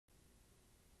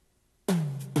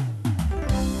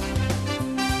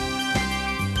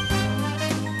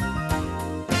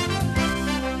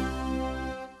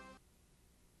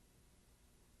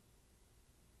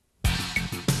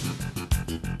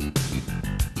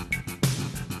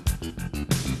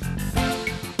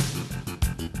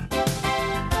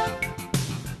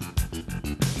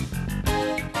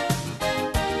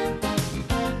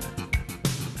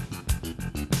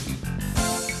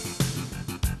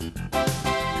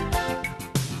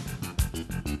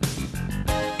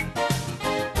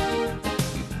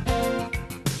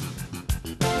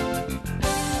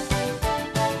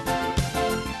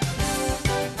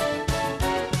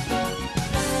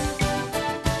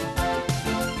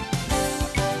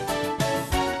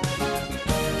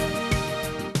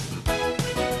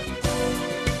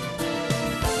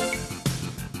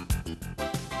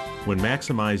When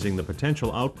maximizing the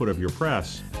potential output of your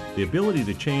press, the ability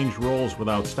to change rolls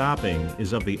without stopping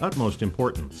is of the utmost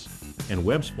importance, and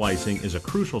web splicing is a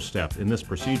crucial step in this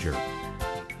procedure.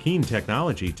 Keene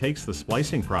Technology takes the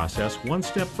splicing process one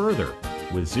step further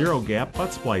with zero-gap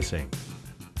butt splicing.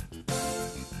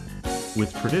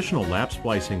 With traditional lap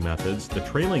splicing methods, the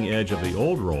trailing edge of the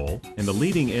old roll and the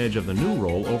leading edge of the new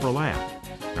roll overlap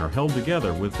and are held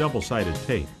together with double-sided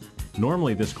tape.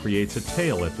 Normally this creates a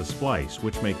tail at the splice,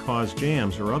 which may cause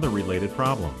jams or other related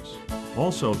problems.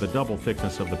 Also, the double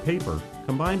thickness of the paper,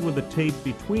 combined with the tape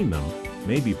between them,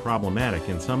 may be problematic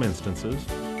in some instances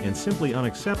and simply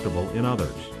unacceptable in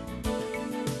others.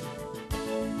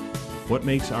 What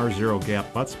makes our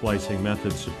zero-gap butt splicing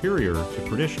method superior to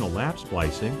traditional lap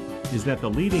splicing is that the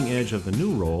leading edge of the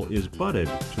new roll is butted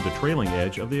to the trailing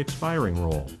edge of the expiring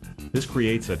roll. This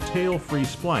creates a tail-free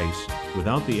splice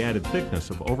without the added thickness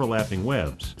of overlapping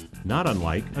webs, not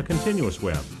unlike a continuous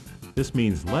web. This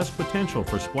means less potential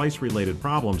for splice-related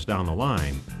problems down the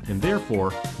line, and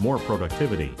therefore more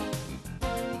productivity.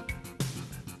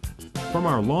 From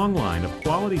our long line of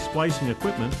quality splicing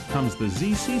equipment comes the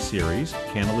ZC Series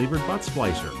Cantilever Butt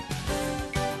Splicer.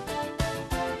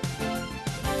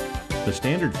 The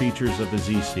standard features of the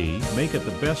ZC make it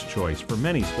the best choice for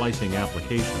many splicing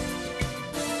applications.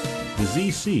 The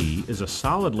ZC is a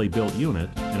solidly built unit,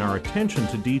 and our attention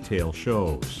to detail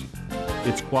shows.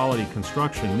 Its quality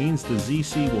construction means the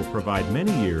ZC will provide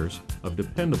many years of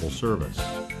dependable service.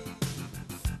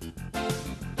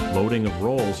 Loading of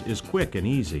rolls is quick and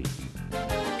easy.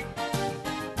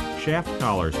 Shaft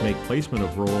collars make placement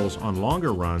of rolls on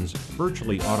longer runs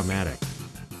virtually automatic.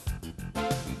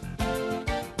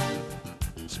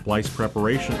 Splice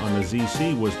preparation on the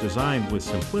ZC was designed with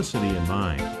simplicity in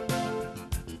mind.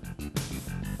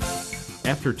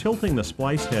 After tilting the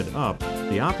splice head up,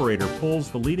 the operator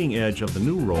pulls the leading edge of the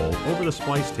new roll over the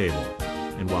splice table,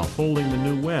 and while holding the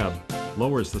new web,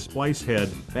 lowers the splice head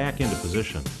back into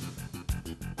position.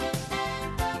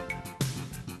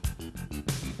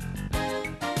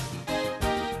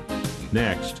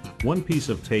 Next, one piece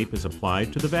of tape is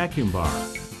applied to the vacuum bar.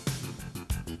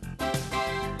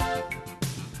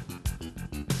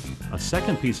 A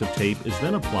second piece of tape is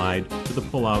then applied to the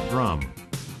pull-out drum.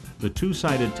 The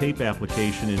two-sided tape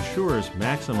application ensures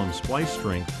maximum splice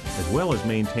strength as well as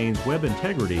maintains web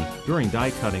integrity during die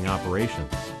cutting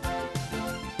operations.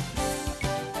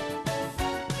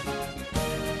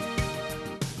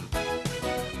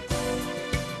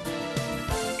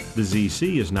 The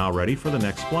ZC is now ready for the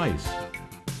next splice.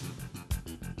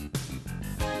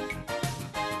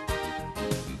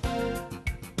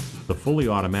 The fully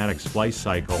automatic splice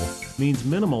cycle means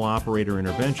minimal operator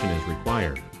intervention is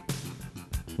required.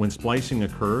 When splicing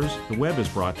occurs, the web is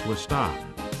brought to a stop.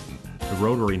 The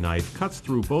rotary knife cuts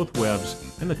through both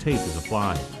webs and the tape is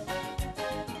applied.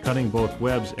 Cutting both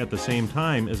webs at the same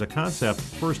time is a concept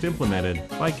first implemented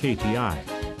by KTI.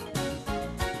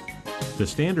 The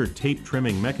standard tape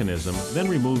trimming mechanism then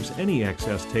removes any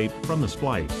excess tape from the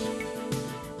splice.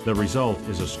 The result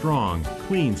is a strong,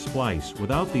 clean splice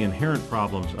without the inherent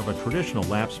problems of a traditional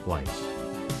lap splice.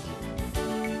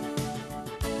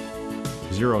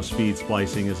 Zero-speed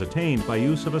splicing is attained by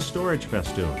use of a storage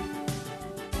festoon.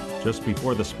 Just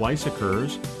before the splice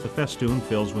occurs, the festoon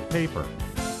fills with paper.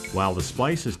 While the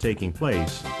splice is taking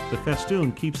place, the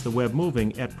festoon keeps the web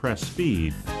moving at press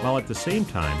speed, while at the same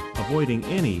time avoiding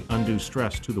any undue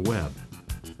stress to the web.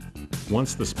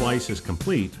 Once the splice is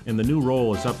complete and the new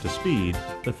roll is up to speed,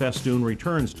 the festoon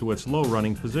returns to its low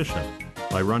running position.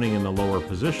 By running in the lower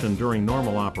position during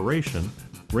normal operation,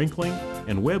 wrinkling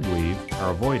and web weave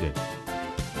are avoided.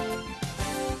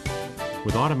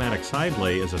 With automatic side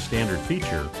lay as a standard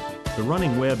feature, the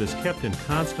running web is kept in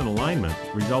constant alignment,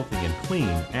 resulting in clean,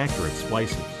 accurate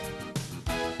splices.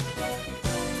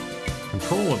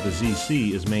 Control of the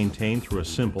ZC is maintained through a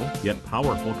simple yet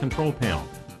powerful control panel.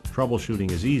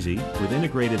 Troubleshooting is easy with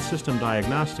integrated system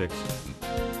diagnostics.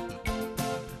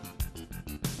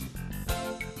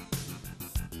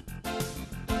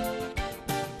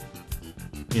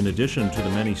 In addition to the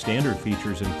many standard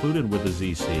features included with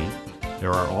the ZC,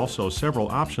 there are also several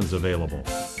options available.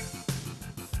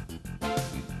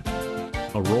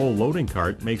 A roll loading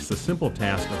cart makes the simple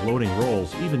task of loading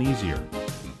rolls even easier.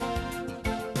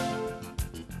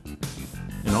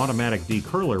 An automatic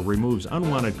decurler removes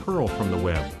unwanted curl from the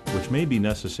web, which may be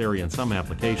necessary in some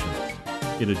applications.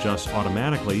 It adjusts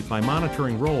automatically by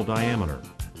monitoring roll diameter.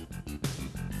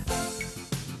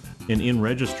 An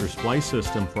in-register splice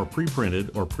system for pre-printed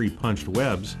or pre-punched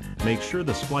webs makes sure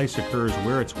the splice occurs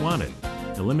where it's wanted,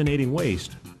 eliminating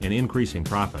waste and increasing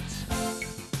profits.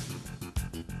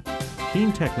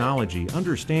 Keene Technology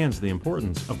understands the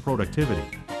importance of productivity.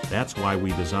 That's why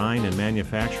we design and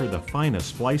manufacture the finest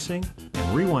splicing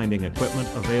and rewinding equipment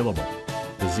available.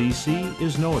 The ZC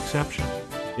is no exception.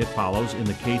 It follows in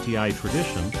the KTI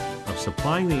tradition of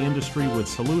supplying the industry with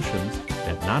solutions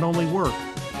that not only work,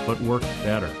 but work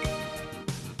better.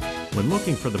 When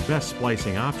looking for the best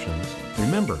splicing options,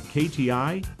 remember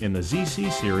KTI and the ZC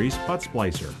series butt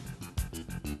splicer.